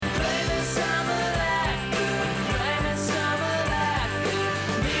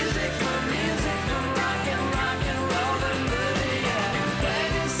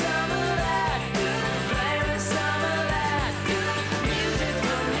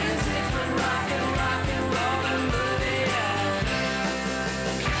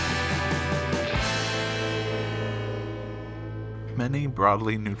Many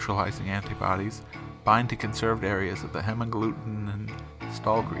broadly neutralizing antibodies bind to conserved areas of the hemagglutinin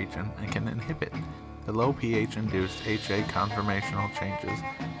stalk region and can inhibit the low pH-induced HA conformational changes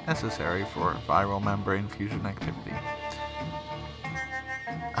necessary for viral membrane fusion activity.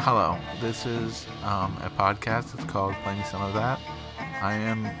 Hello, this is a podcast. It's called Play Me Some of That. I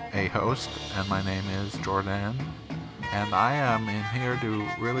am a host, and my name is Jordan, and I am in here to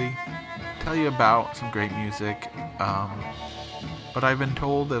really tell you about some great music, but I've been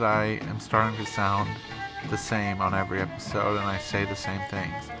told that I am starting to sound the same on every episode, and I say the same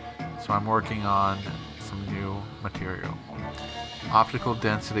things, so I'm working on some new material. Optical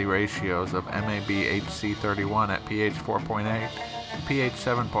density ratios of MABHC31 at pH 4.8 to pH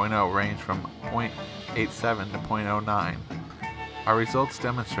 7.0 range from 0.87 to 0.09. Our results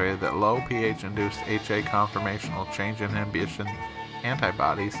demonstrated that low pH-induced HA conformational change inhibition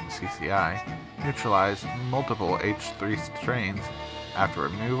antibodies, CCI, neutralize multiple H3 strains after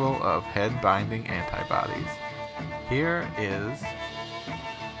removal of head-binding antibodies. Here is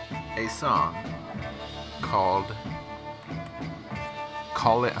a song called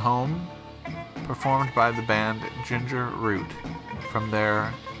Call It Home, performed by the band Ginger Root from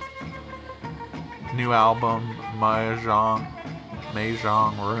their new album Mahjong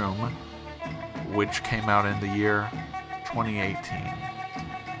Room, which came out in the year 2018.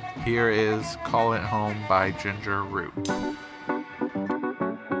 Here is Call It Home by Ginger Root.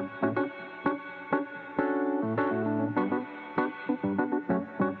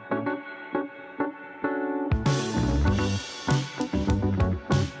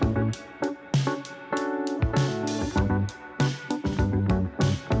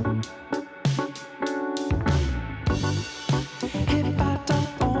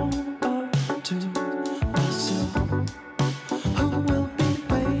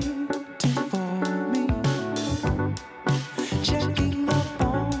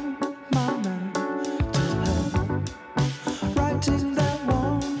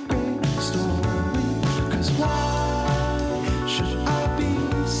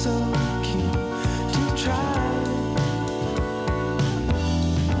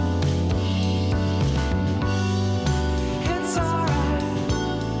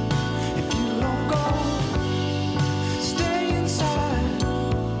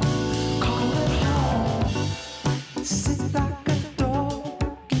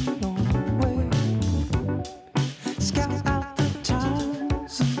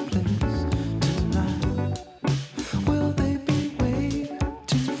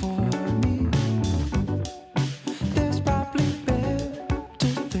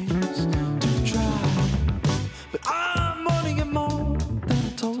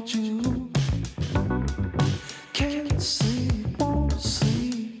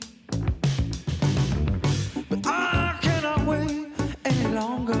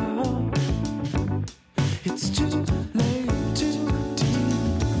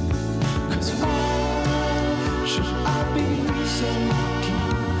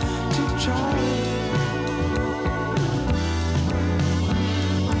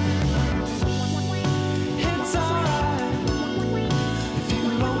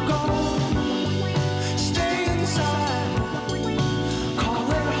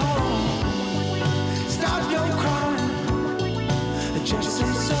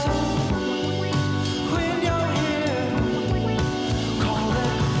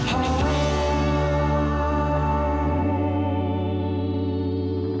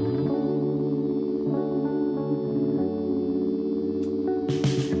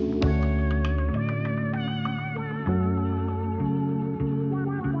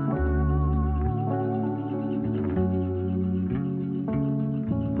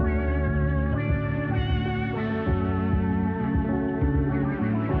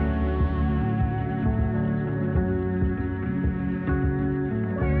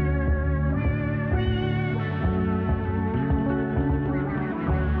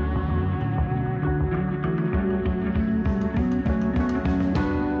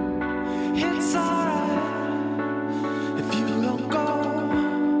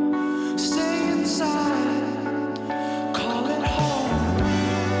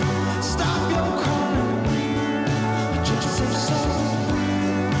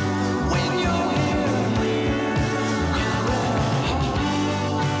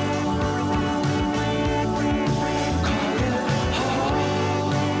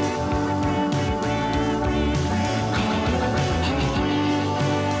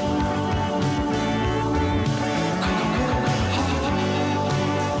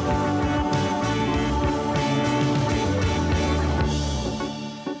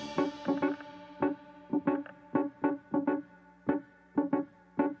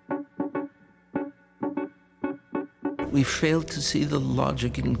 We failed to see the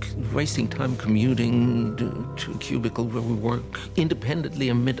logic in wasting time commuting to a cubicle where we work independently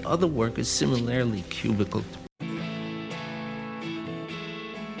amid other workers similarly cubicled.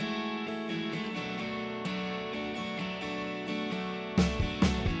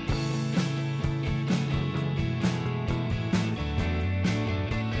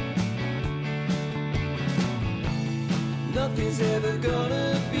 Nothing's ever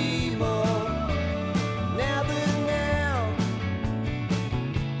gonna be more now than now.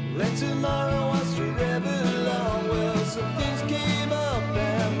 Let tomorrow was forever long. Well, some things came up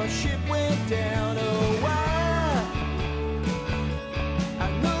and my ship went down. Oh, why? I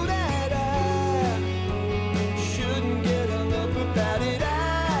know that I shouldn't get hung up about it.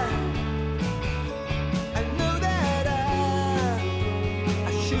 I know that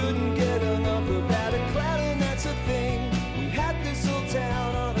I shouldn't get hung up about a cloud, and that's a thing. This old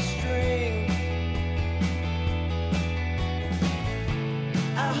town on a string.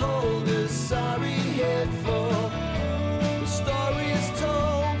 I hold a sorry head for the story is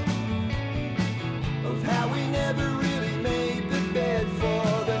told of how we never really made the bed,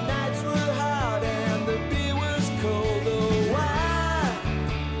 for the nights were hot and the beer was cold. Oh,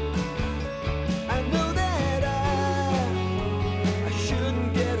 I know that I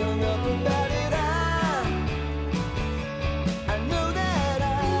shouldn't get hung up about it.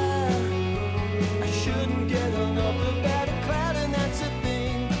 About a cloud, and that's a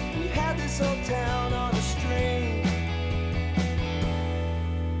thing. We had this whole town on a string.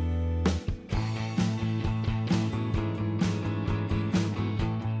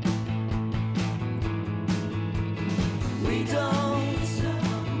 We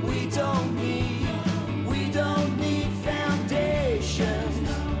don't need foundations.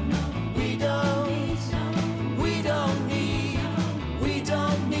 We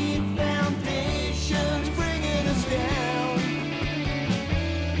don't need foundations bringing us down.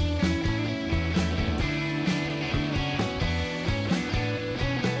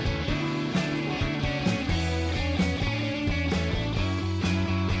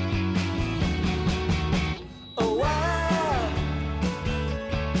 Oh,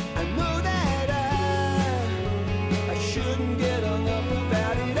 I know that I shouldn't get hung up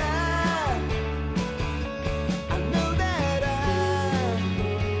about it. I know that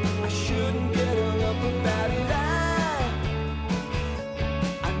I shouldn't get hung up about it.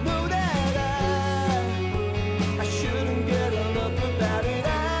 I know that I shouldn't get hung up about it.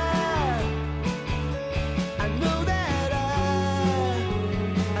 I know that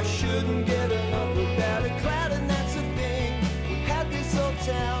I shouldn't get hung up about a cloud, and that's a thing. We had this old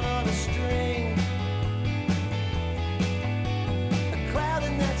town on a string. A cloud,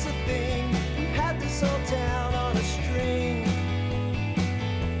 and that's a thing. We had this old town on a string.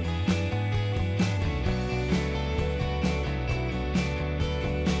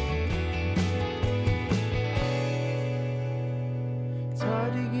 It's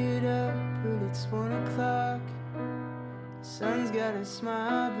hard to get up, but it's 1 o'clock. Sun's got a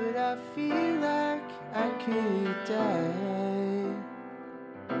smile, but I feel like I could die.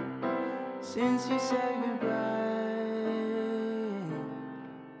 Since you said goodbye,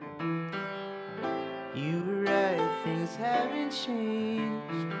 you were right, things haven't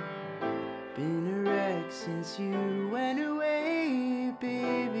changed. Been a wreck since you went away,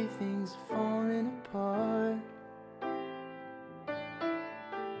 baby, things are falling apart.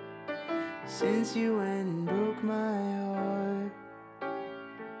 Since you went and broke my heart.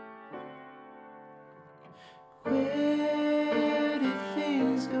 Where did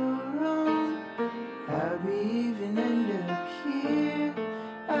things go wrong? How'd we even end up here?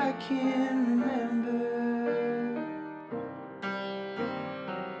 I can't remember.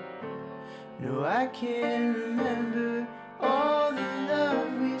 No, I can't remember all the love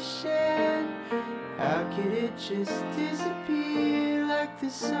we shared. How could it just disappear like the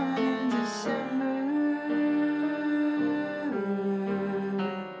sun in December?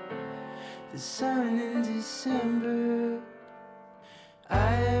 The sun in December.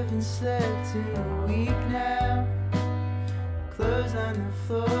 I haven't slept in a week now. Clothes on the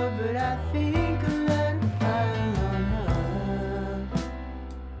floor, but I think I'll let it pile on up.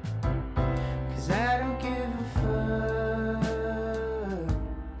 'Cause I don't give a fuck.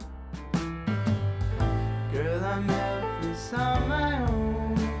 Girl, I'm helpless on my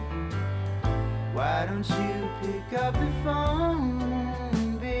own. Why don't you pick up the phone?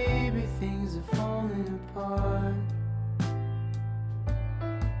 Baby, things are falling apart.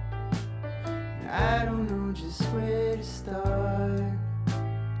 I don't know just where to start.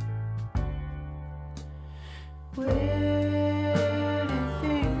 Where did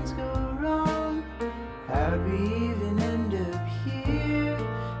things go wrong? How'd we even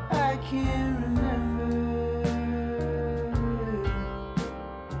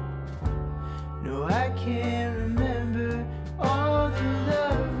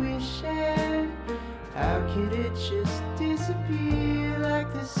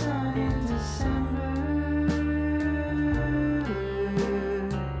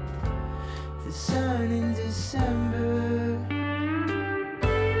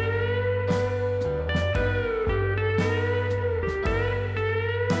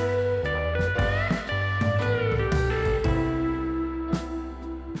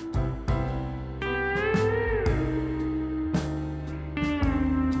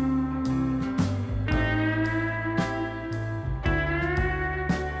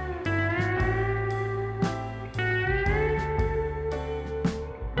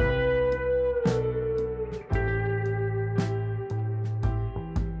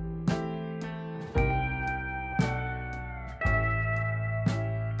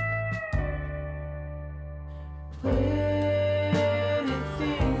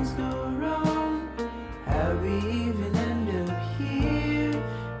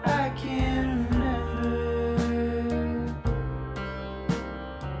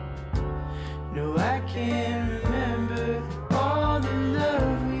I can't remember all the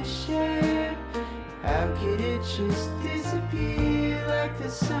love we shared. How could it just disappear like the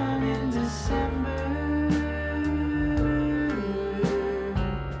sun in December?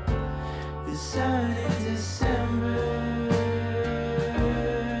 The sun in December.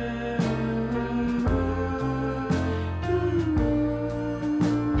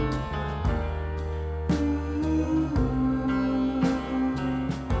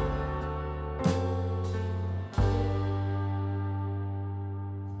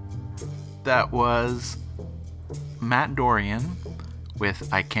 That was Matt Dorrien with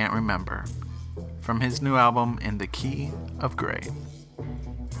I Can't Remember from his new album In the Key of Grey.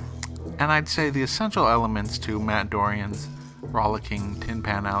 And I'd say the essential elements to Matt Dorrien's rollicking Tin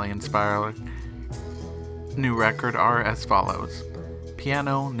Pan Alley inspired new record are as follows: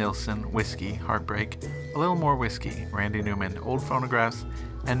 piano, Nilsson, whiskey, heartbreak, a little more whiskey, Randy Newman, old phonographs,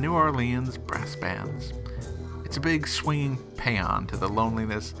 and New Orleans brass bands. It's a big swinging paean to the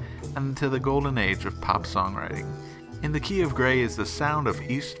loneliness and to the golden age of pop songwriting. In the Key of Grey is the sound of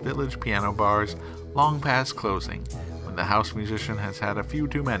East Village piano bars long past closing, when the house musician has had a few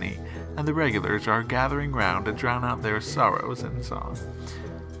too many, and the regulars are gathering round to drown out their sorrows in song.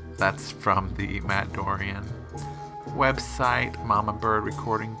 That's from the Matt Dorrien website, Mama Bird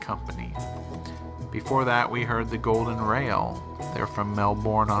Recording Company. Before that, we heard the Golden Rail. They're from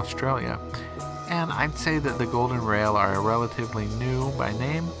Melbourne, Australia. And I'd say that the Golden Rail are relatively new by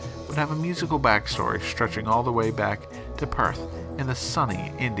name, but have a musical backstory stretching all the way back to Perth in the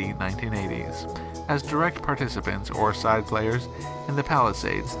sunny indie 1980s, as direct participants or side players in the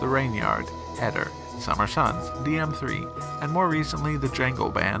Palisades, the Rainyard, Header, Summer Suns, DM3, and more recently the Jangle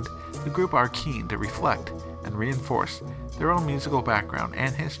Band. The group are keen to reflect and reinforce their own musical background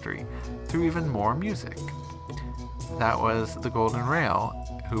and history through even more music. That was the Golden Rail,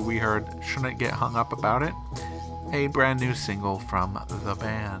 who we heard Shouldn't Get Hung Up About It, a brand new single from the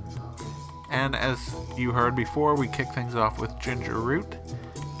band. And as you heard before, we kick things off with Ginger Root.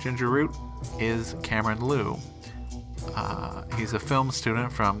 Ginger Root is Cameron Liu. He's a film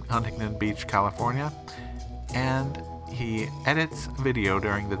student from Huntington Beach, California, and he edits video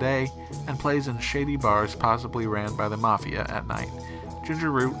during the day and plays in shady bars possibly ran by the mafia at night.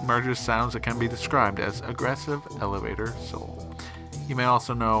 Ginger Root merges sounds that can be described as aggressive elevator soul. You may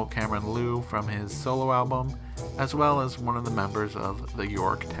also know Cameron Liu from his solo album, as well as one of the members of the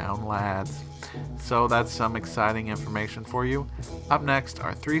Yorktown Lads. So that's some exciting information for you. Up next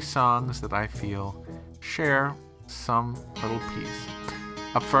are 3 songs that I feel share some little piece.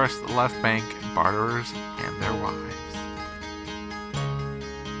 Up first, Left Bank, Barterers, and Their Wives.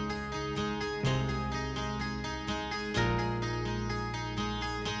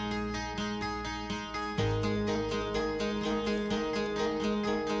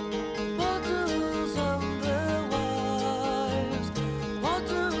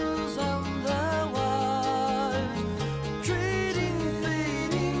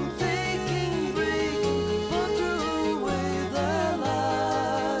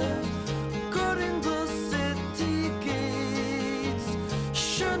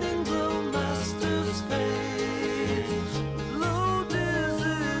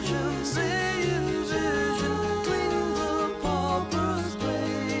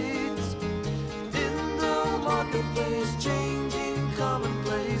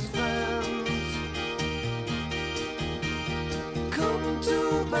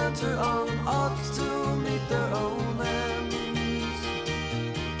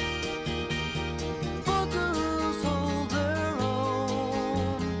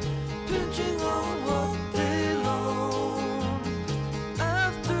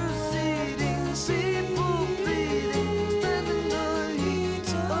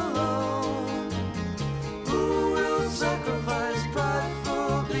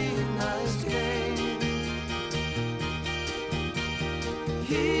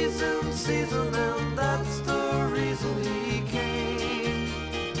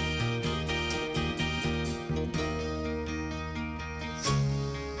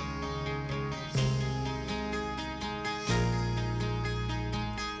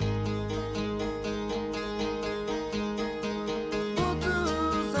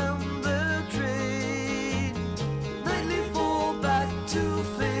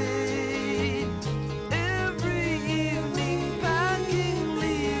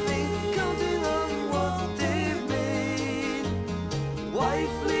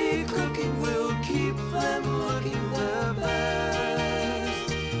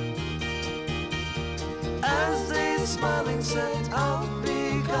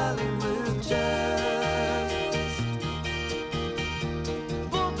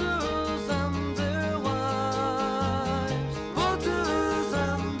 Borders and their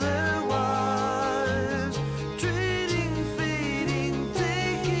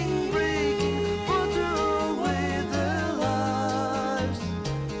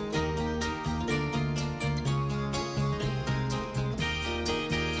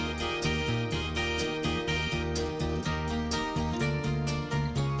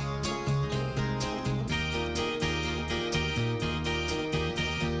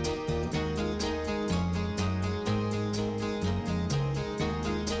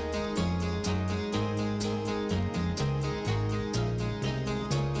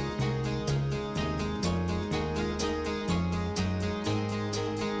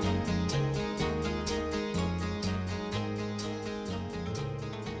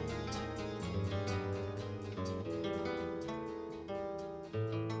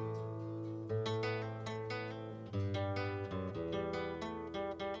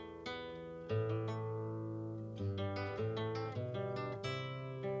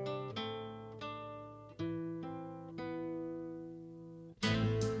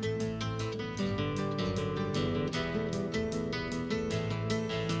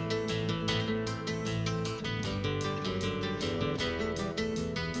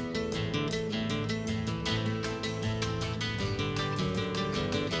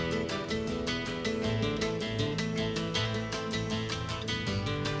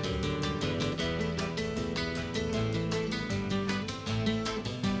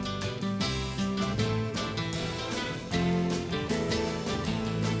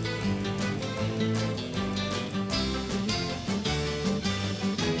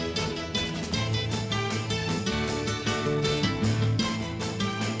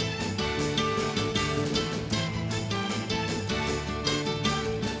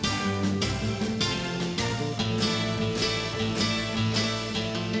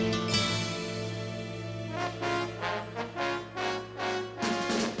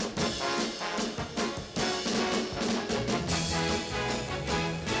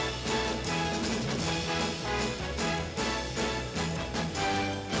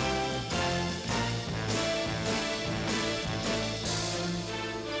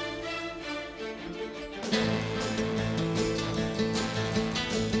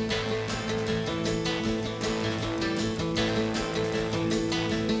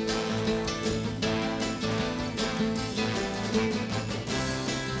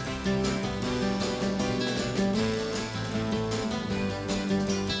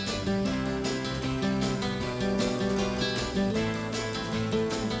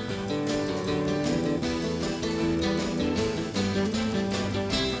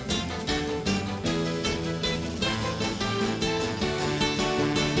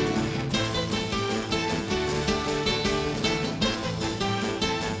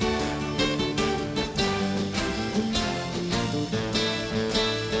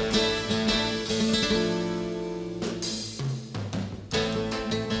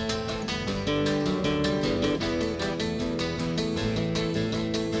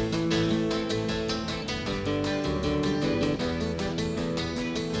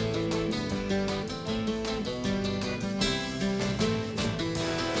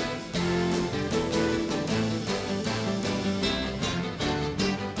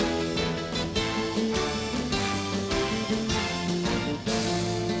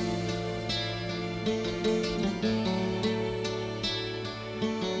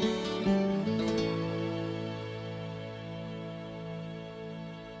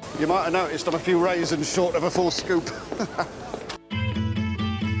You might have noticed I'm a few raisins short of a full scoop.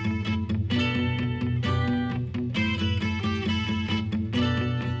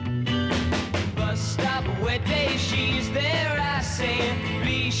 Bus stop, wet day, she's there, I say,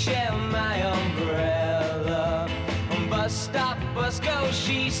 please share my umbrella. Bus stop, bus goes,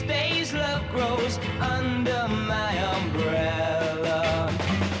 she stays, love grows under my umbrella.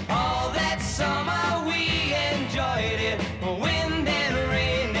 All that summer we enjoyed it, wind and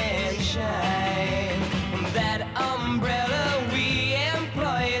rain and shine. That umbrella we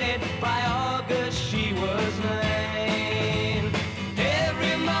employed it, by August she was mine.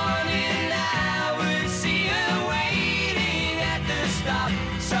 Every morning I would see her waiting at the stop.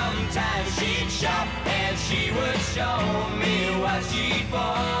 Sometimes she'd shop and she would show me what she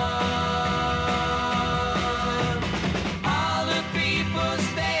bought. All the people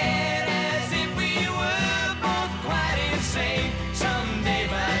stared as if we were both quite insane. Someday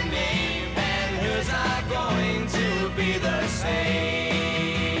my name and hers are going to be the same.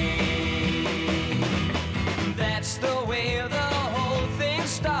 That's the way the whole thing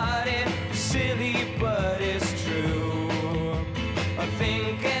started. Silly, but it's true.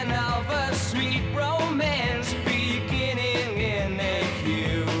 Thinking of a sweet romance beginning in a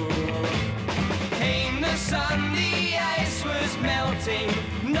queue. Came the sun, the ice was melting,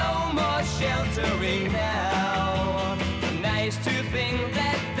 no more sheltering now. Nice to think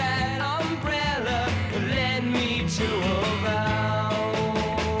that that umbrella led me to a vow.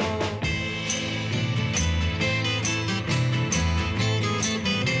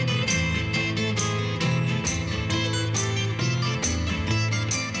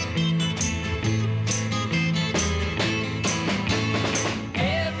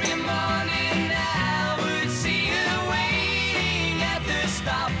 Every morning I would see her waiting at the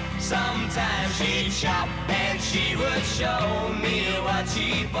stop. Sometimes she'd shop and she would show me what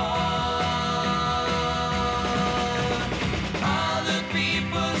she bought. All the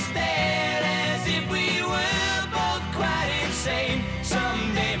people stared as if we were both quite insane.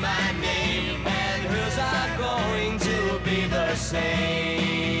 Someday my name and hers are going to be the same.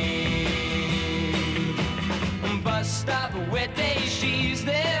 Bus stop, wet day, she's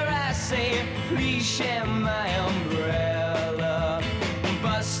there, I say, please share my umbrella.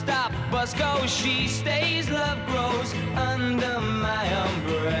 Bus stop, bus goes, she stays, love grows under my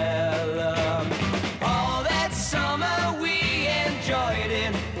umbrella. All that summer we enjoyed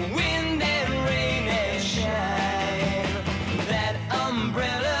it, wind and rain and shine. That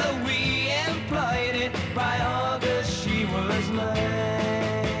umbrella we employed it, by August she was mine.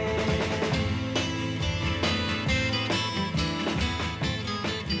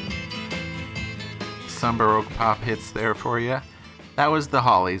 Some Baroque pop hits there for you. That was the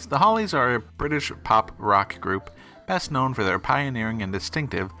Hollies. The Hollies are a British pop rock group best known for their pioneering and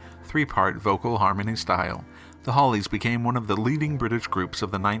distinctive three-part vocal harmony style. The Hollies became one of the leading British groups of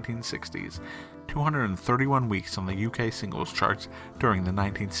the 1960s, 231 weeks on the UK singles charts during the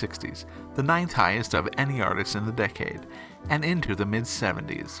 1960s, the ninth highest of any artist in the decade, and into the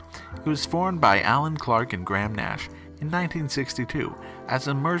mid-70s. It was formed by Alan Clark and Graham Nash in 1962 as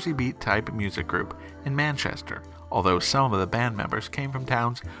a Merseybeat-type music group in Manchester, although some of the band members came from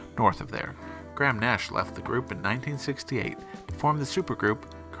towns north of there. Graham Nash left the group in 1968 to form the supergroup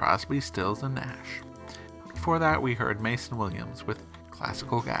Crosby, Stills and Nash. Before that, we heard Mason Williams with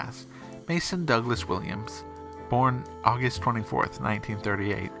Classical Gas. Mason Douglas Williams, born August 24,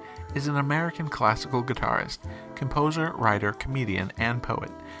 1938, is an American classical guitarist, composer, writer, comedian, and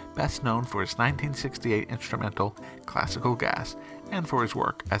poet, best known for his 1968 instrumental Classical Gas and for his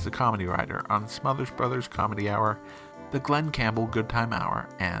work as a comedy writer on Smothers Brothers Comedy Hour, The Glenn Campbell Good Time Hour,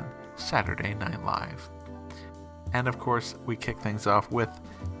 and Saturday Night Live. And of course, we kick things off with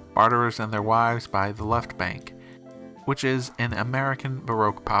Barterers and Their Wives by The Left Banke, which is an American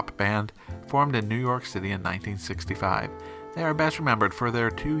Baroque pop band formed in New York City in 1965. They are best remembered for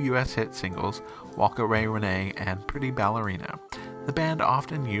their two U.S. hit singles, Walk Away Renee and Pretty Ballerina. The band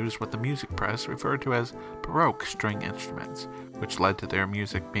often used what the music press referred to as Baroque string instruments, which led to their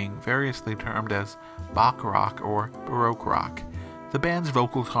music being variously termed as Bach rock or Baroque rock. The band's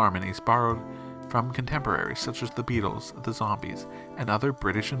vocal harmonies borrowed from contemporaries such as the Beatles, the Zombies, and other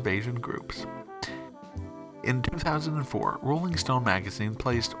British invasion groups. In 2004, Rolling Stone magazine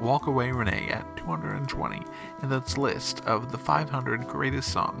placed Walk Away Renee at 220 in its list of the 500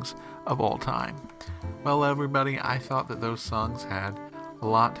 greatest songs of all time. Well, everybody, I thought that those songs had a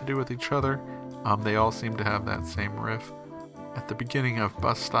lot to do with each other. They all seem to have that same riff at the beginning of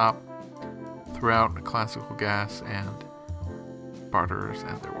Bus Stop, throughout Classical Gas, and Barterers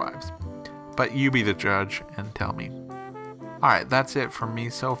and Their Wives. But you be the judge and tell me, Alright, that's it from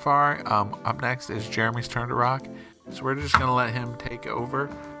me so far. Up next is Jeremy's turn to rock. So we're just going to let him take over,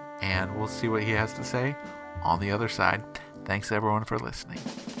 and we'll see what he has to say on the other side. Thanks everyone for listening.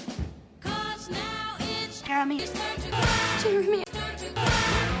 Jeremy.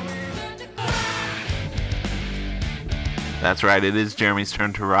 That's right, it is Jeremy's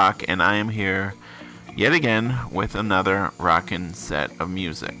turn to rock, and I am here yet again with another rockin' set of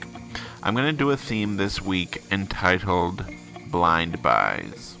music. I'm going to do a theme this week entitled Blind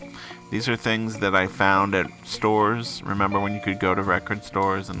Buys. These are things that I found at stores. Remember when you could go to record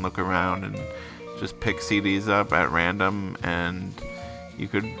stores and look around and just pick CDs up at random, and you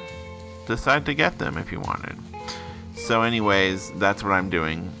could decide to get them if you wanted. So anyways, that's what I'm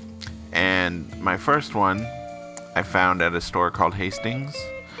doing. And my first one I found at a store called Hastings,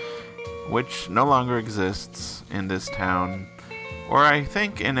 which no longer exists in this town, or I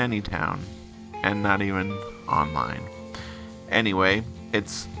think in any town, and not even online. Anyway,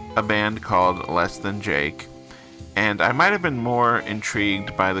 it's a band called Less Than Jake, and I might have been more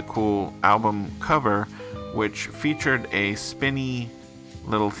intrigued by the cool album cover, which featured a spinny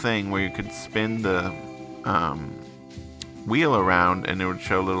little thing where you could spin the wheel around and it would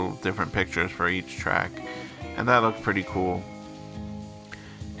show little different pictures for each track, and that looked pretty cool.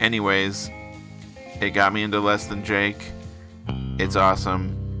 Anyways, it got me into Less Than Jake. It's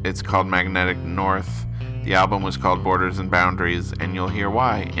awesome. It's called Magnetic North. The album was called Borders and Boundaries, and you'll hear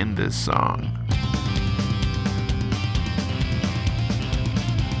why in this song.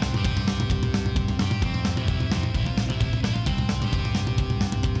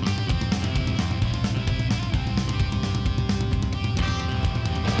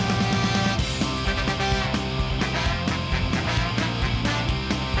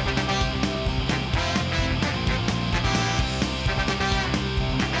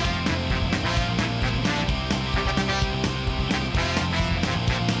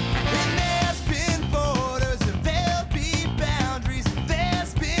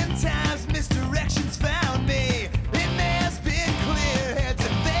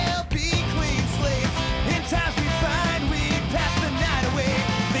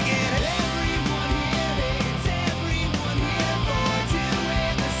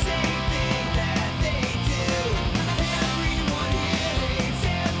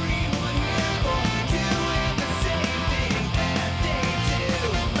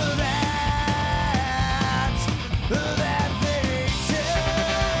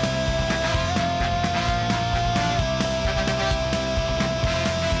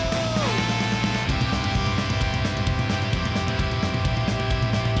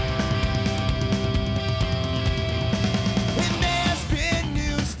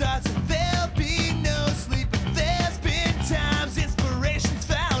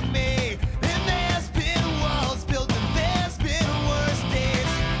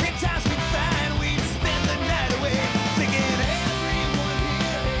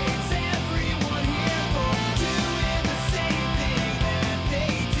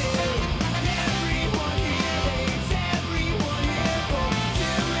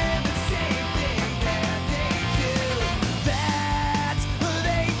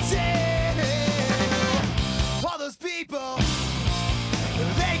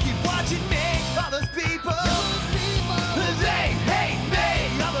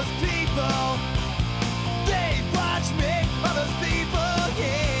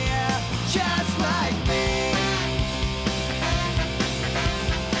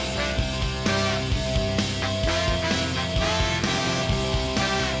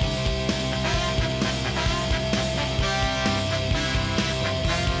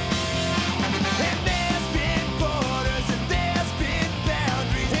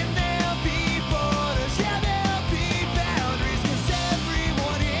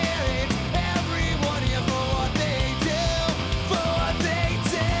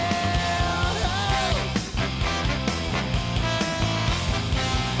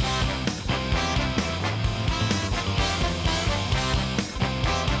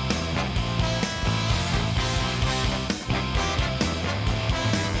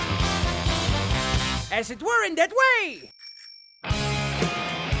 As it were in that way!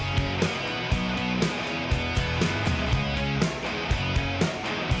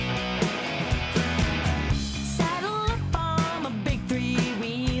 Saddle up on a big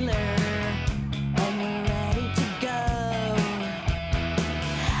three-wheeler, and we're ready to go.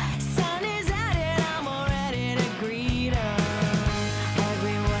 Sun is out and I'm all ready to greet 'em.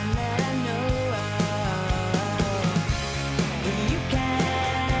 Everyone that I know, you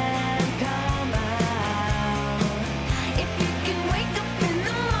can come out.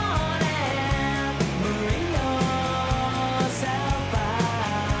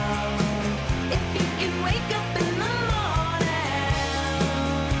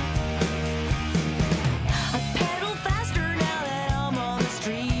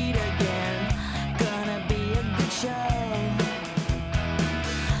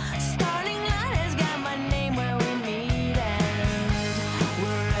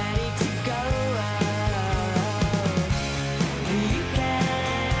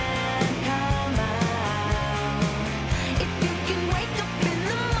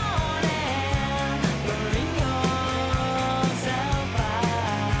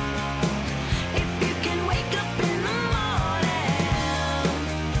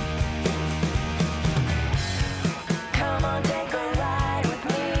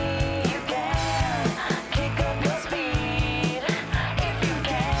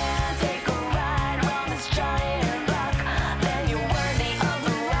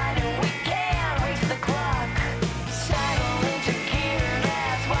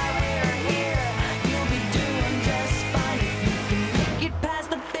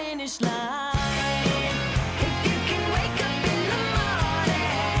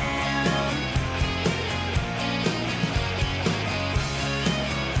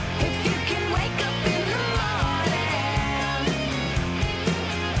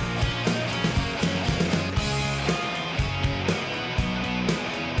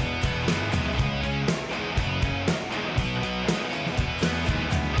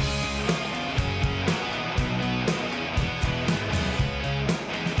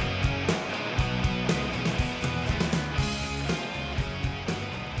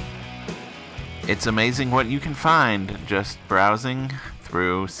 It's amazing what you can find just browsing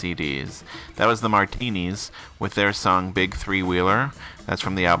through CDs. That was the Martinis with their song Big Three-Wheeler. That's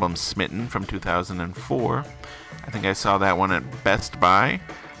from the album Smitten from 2004. I think I saw that one at Best Buy.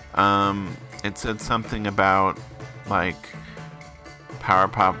 It said something about, like, power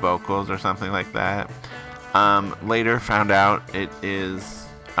pop vocals or something like that. Later found out it is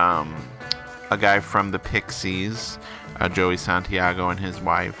a guy from the Pixies, Joey Santiago and his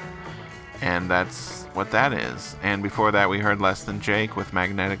wife. And that's what that is. And before that, we heard Less Than Jake with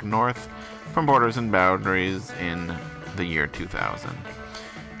Magnetic North from Borders and Boundaries in the year 2000.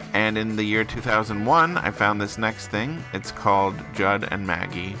 And in the year 2001, I found this next thing. It's called Judd and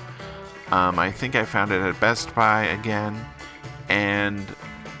Maggie. I think I found it at Best Buy again. And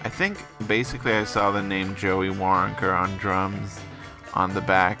I think basically I saw the name Joey Waronker on drums on the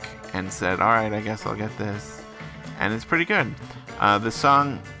back and said, alright, I guess I'll get this. And it's pretty good. The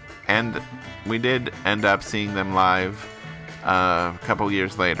song... And we did end up seeing them live a couple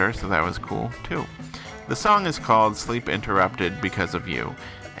years later, so that was cool, too. The song is called Sleep Interrupted Because of You,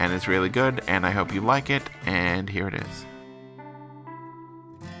 and it's really good, and I hope you like it, and here it is.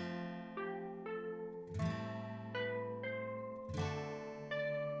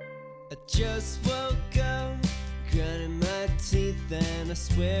 I just woke up, grinding my teeth, and I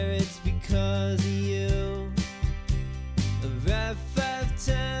swear it's because of you. I write 5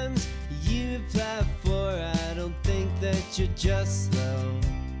 times, you reply 4. I don't think that you're just slow.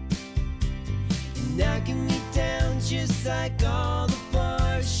 Knocking me down just like all the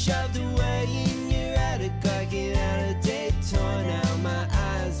boys shoved away in your attic, like it out of Daytona. Now my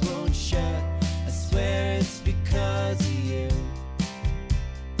eyes won't shut. I swear it's because of you.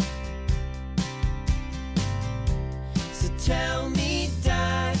 So tell me,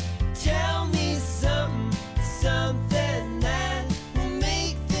 die, tell me something, something that will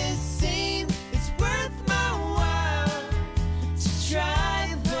make this seem it's worth my while to try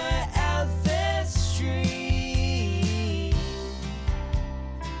and put out this dream.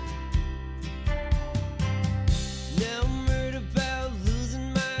 Now I'm worried about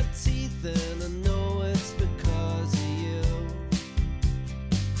losing my teeth, and I know it's because of you.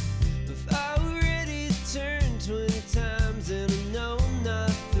 I've already turned 20 times and I know I'm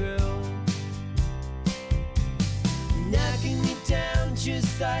not through. Knocking me down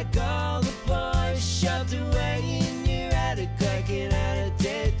just like all the boys shoved away in your attic, like it out of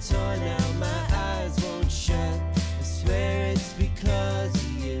Daytona. Now my eyes won't shut. I swear it's because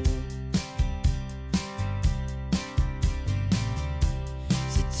of you.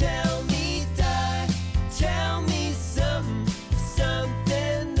 So tell me, die, tell me something,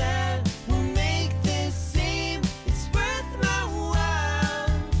 something that will make this seem it's worth my while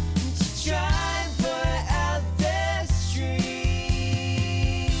to try and put out this dream.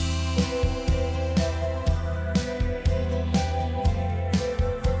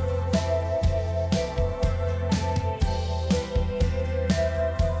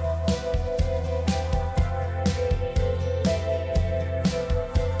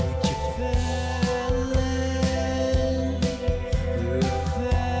 Would you fell in with a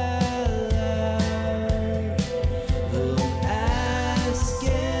fella? Though I'm asking,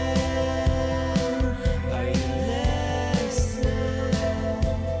 are you listening?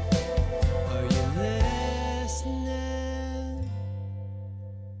 Are you listening?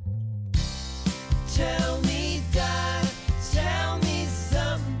 Tell me, die, tell me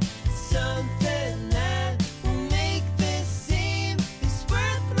something, something that will make this seem it's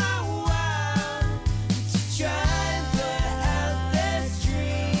worth my while to try and put out this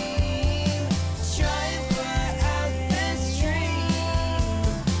dream. Try and put out this dream.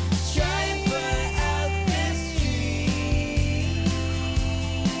 Try and put out this dream.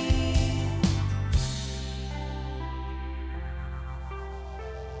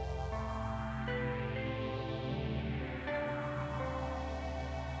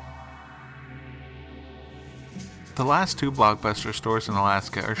 The last 2 Blockbuster stores in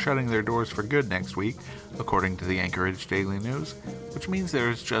Alaska are shutting their doors for good next week, according to the Anchorage Daily News, which means there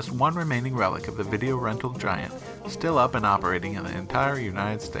is just one remaining relic of the video rental giant still up and operating in the entire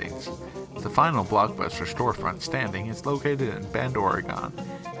United States. The final Blockbuster storefront standing is located in Bend, Oregon.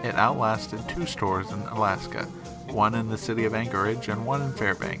 It outlasted 2 stores in Alaska, one in the city of Anchorage and one in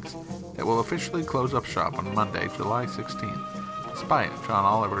Fairbanks, that will officially close up shop on Monday, July 16th, despite John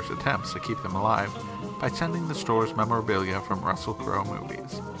Oliver's attempts to keep them alive by sending the stores memorabilia from Russell Crowe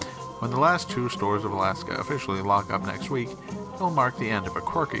movies. When the last 2 stores of Alaska officially lock up next week, it will mark the end of a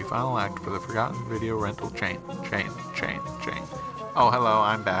quirky final act for the forgotten video rental chain. Oh, hello,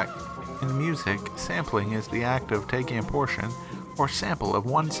 I'm back. In music, sampling is the act of taking a portion or sample of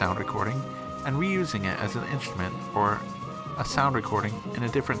one sound recording and reusing it as an instrument or a sound recording in a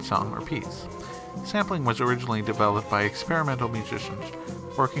different song or piece. Sampling was originally developed by experimental musicians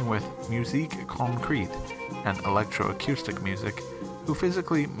working with musique concrète and electroacoustic music who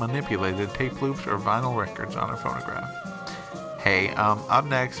physically manipulated tape loops or vinyl records on a phonograph. Hey, up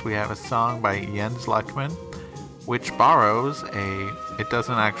next we have a song by Jens Lekman, which borrows it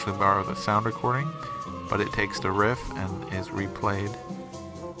doesn't actually borrow the sound recording, but it takes the riff and is replayed,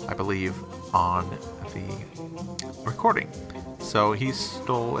 I believe, on the recording. So he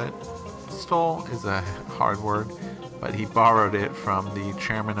stole it. Stole is a hard word, but he borrowed it from the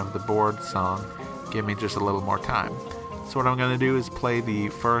Chairmen of the Board song, Give Me Just a Little More Time. So what I'm going to do is play the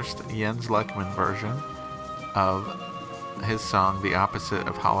first Jens Lekman version of his song, The Opposite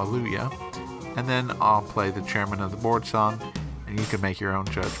of Hallelujah, and then I'll play the Chairman of the Board song, and you can make your own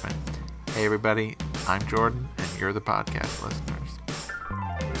judgment. Hey everybody, I'm Jordan, and you're the podcast listeners.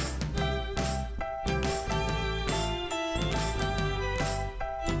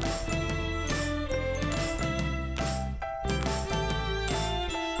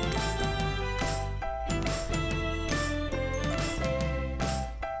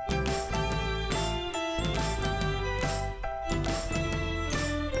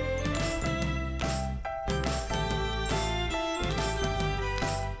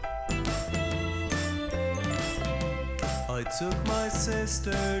 I took my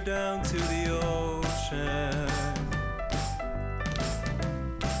sister down to the ocean,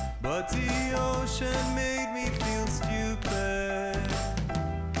 but the ocean made me feel stupid.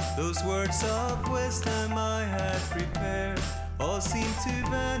 Those words of wisdom I had prepared all seemed to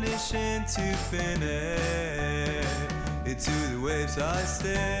vanish into thin air. Into the waves I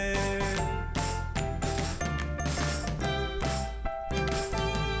stared.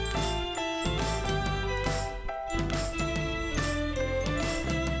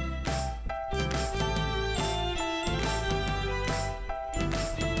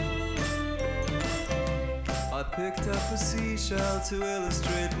 I picked up a seashell to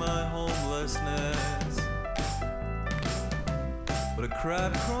illustrate my homelessness, but a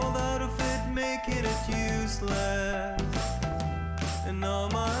crab crawled out of it, making it useless. And all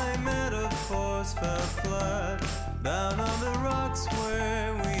my metaphors fell flat down on the rocks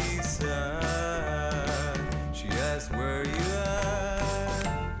where we sat. She asked, where you at?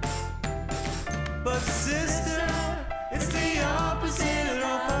 But sister, it's the opposite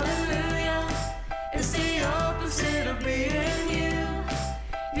of hallelujah. It's the opposite of being you.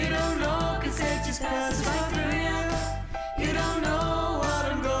 You don't know, 'cause it just passes right through you. You don't know what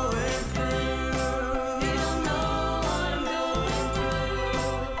I'm going through. You don't know what I'm going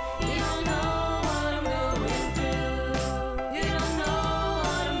through. You don't know what I'm going through. You don't know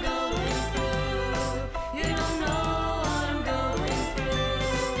what I'm going through. You don't know what I'm going through.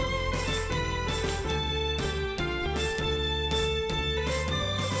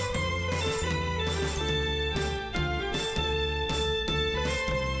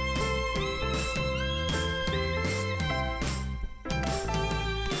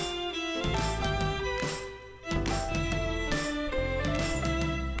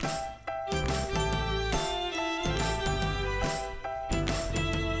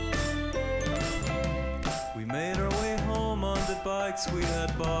 We made our way home on the bikes we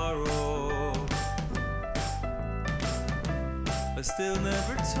had borrowed. I still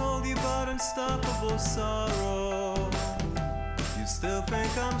never told you about unstoppable sorrow. You still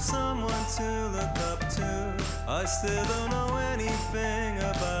think I'm someone to look up to. I still don't know anything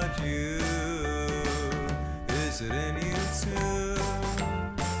about you. Is it in you too?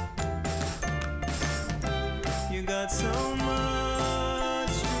 You got so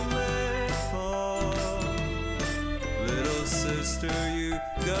much to live for. Little sister, you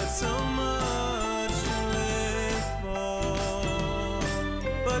got so much to live for.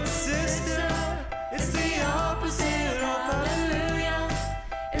 But sister, it's the opposite of hallelujah.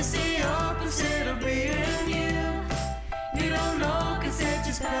 It's the opposite of being you. You don't know, 'cause it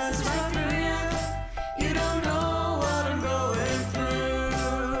just passes right through you. You don't know what I'm going through.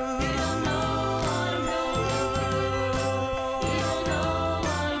 You don't know what I'm going through. You don't know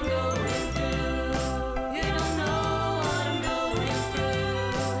what I'm going through. You don't know what I'm going through.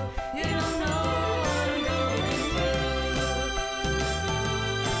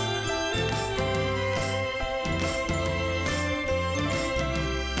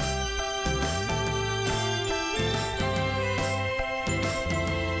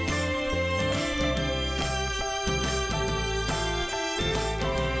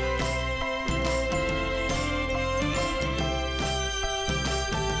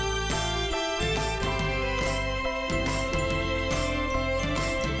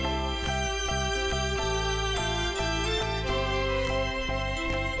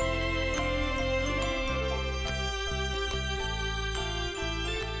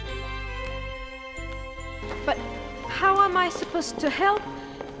 How am I supposed to help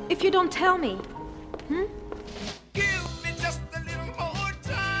if you don't tell me? Give me just a little more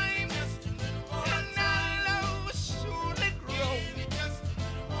time, and our love will surely grow.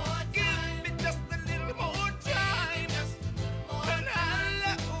 Give me just a little more time, and our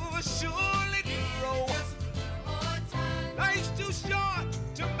love will surely grow. Life's too short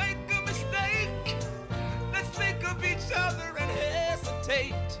to make a mistake. Let's think of each other and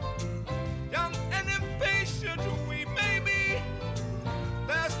hesitate. Young and impatient we may be,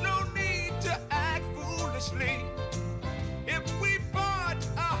 there's no need to act foolishly. If we part,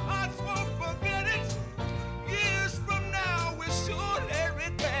 our hearts won't forget it. Years from now, we'll surely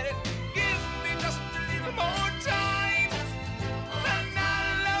regret it. Give me just a little more time, and our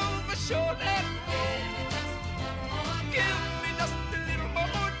love will surely grow. Give me just a little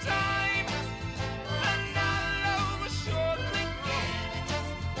more time, and our love will surely grow.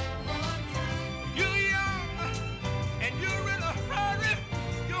 You're young, and you're in a hurry.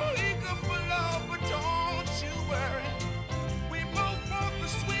 You're eager for love, but don't you worry. We both want the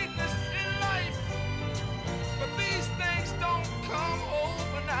sweetness in life, but these things don't come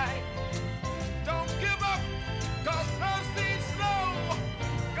overnight. Don't give up, 'cause love seems slow.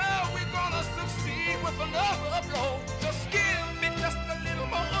 Girl, we're gonna succeed with another blow. Just give me just a little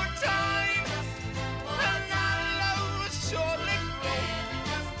more time, and our love will surely grow.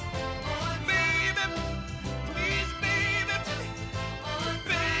 Baby, please, baby,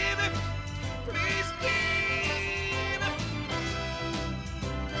 baby, please, baby.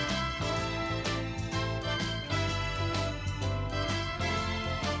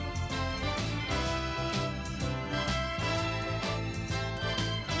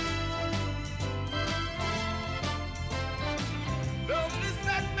 Love is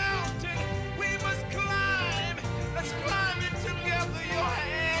that mountain we must climb. Let's climb it together, your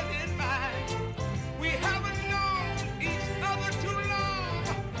hand in mine. We haven't known each other too long,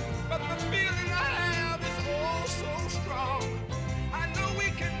 but the feeling I have is oh so strong. I know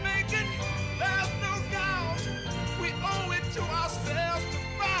we can make it, there's no doubt. We owe it to ourselves to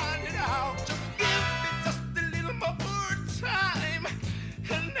find it out. Just give me just a little more time,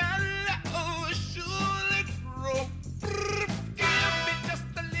 and our love will surely grow. Give me just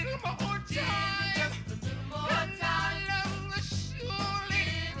a little more time, and our love will surely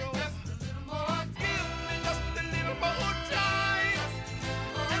grow. Give me just a little more time,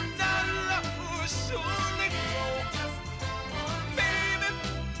 and our love will surely grow. Baby,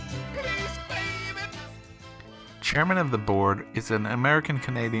 please, baby. Chairmen of the Board is an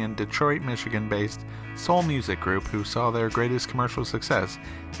American-Canadian, Detroit, Michigan-based soul music group who saw their greatest commercial success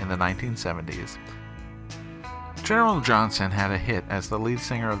in the 1970s. General Johnson had a hit as the lead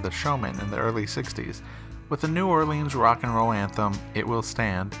singer of the Showmen in the early 60s, with the New Orleans rock and roll anthem It Will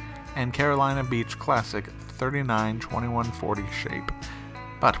Stand and Carolina Beach classic 39-21-40 Shape.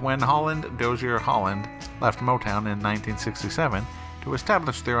 But when Dozier Holland left Motown in 1967 to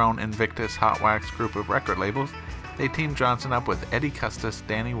establish their own Invictus Hot Wax group of record labels, they teamed Johnson up with Eddie Custis,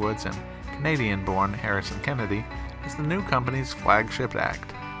 Danny Woods, and Canadian-born Harrison Kennedy as the new company's flagship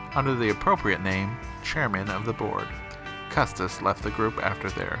act, under the appropriate name Chairmen of the Board. Custis left the group after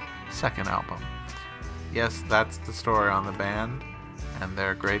their second album. Yes, that's the story on the band and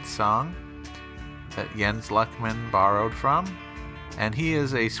their great song that Jens Lekman borrowed from. And he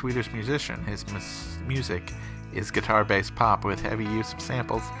is a Swedish musician. His music is guitar-based pop with heavy use of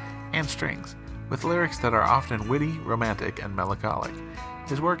samples and strings, with lyrics that are often witty, romantic, and melancholic.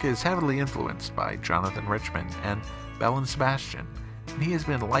 His work is heavily influenced by Jonathan Richman and Belle and Sebastian, and he has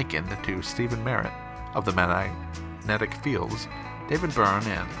been likened to Stephen Merritt of the Magnetic Fields, David Byrne,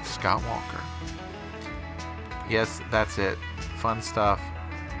 and Scott Walker. Yes, that's it. Fun stuff.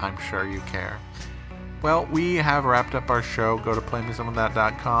 I'm sure you care. Well, we have wrapped up our show. Go to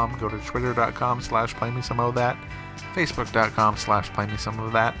playmesomeofthat.com. Go to twitter.com/playmesomeofthat.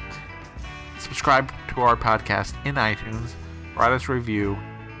 Facebook.com/playmesomeofthat. Subscribe to our podcast in iTunes. Write us a review.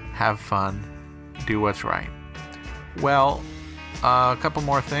 Have fun. Do what's right. Well, a couple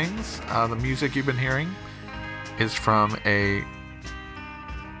more things. The music you've been hearing is from a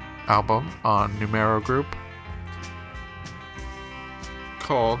album on Numero Group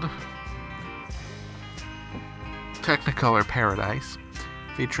called Technicolor Paradise,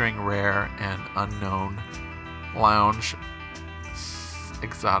 featuring rare and unknown lounge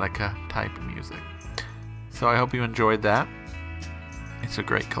exotica type music. So I hope you enjoyed that. It's a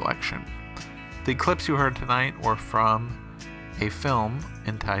great collection. The clips you heard tonight were from a film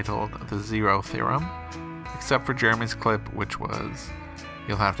entitled The Zero Theorem, except for Jeremy's clip, which was,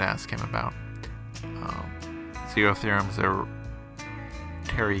 you'll have to ask him about. Zero Theorem is a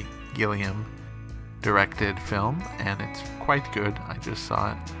Terry Gilliam directed film, and it's quite good. I just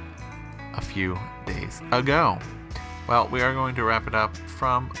saw it a few days ago. Well, we are going to wrap it up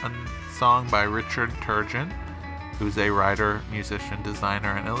from a song by Richard Turgeon, who's a writer, musician,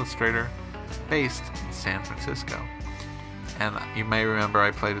 designer, and illustrator based in San Francisco. And you may remember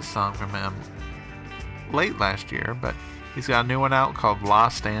I played a song from him late last year, but he's got a new one out called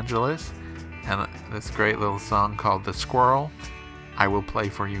Los Angeles, and this great little song called The Squirrel, I Will Play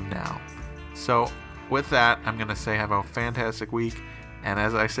For You Now. So with that, I'm going to say have a fantastic week, and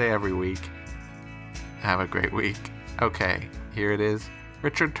as I say every week, have a great week. Okay, here it is,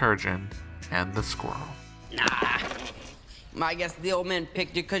 Richard Turgeon and The Squirrel. Nah. I guess the old man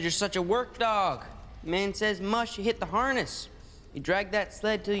picked you because you're such a work dog. Man says mush, you hit the harness. You drag that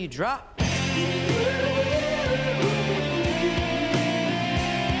sled till you drop. You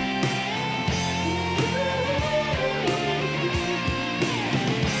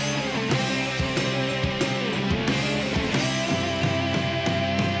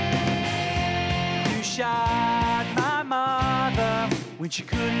shot my mother when she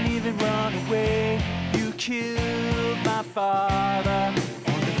couldn't even run away. You killed my father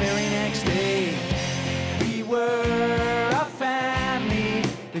on the very next day. We were a family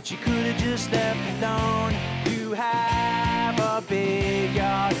that you could have just left alone. You have a big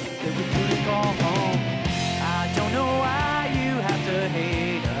yard that we couldn't call home. I don't know why you have to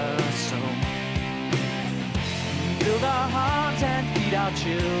hate us so. We build our homes and feed our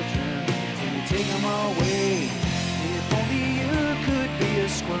children till we take them away. If only you could be a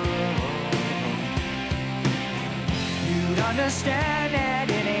squirrel, you'd understand that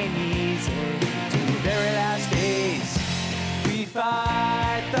it ain't easy till the very last days. We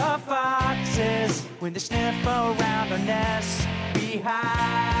fight the foxes when they sniff around our nests. We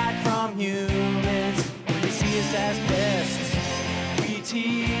hide from humans when they see us as pests. We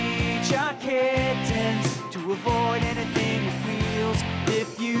teach our kittens to avoid anything with wheels.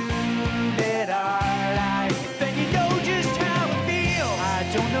 If you let our life, then you know just how it feels. I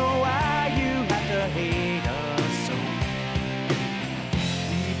don't know why you have to hate us so.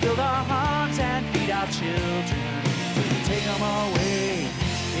 We build our homes and feed our children till we take them away.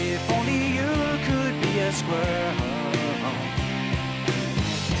 If only you could be a squirrel,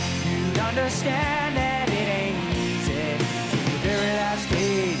 you'd understand that it ain't easy till the very last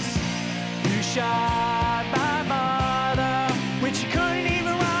days. You shot my mother when she couldn't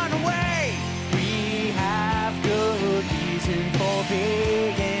even run away. We have good reason for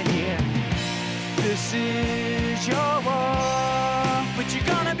being here. This is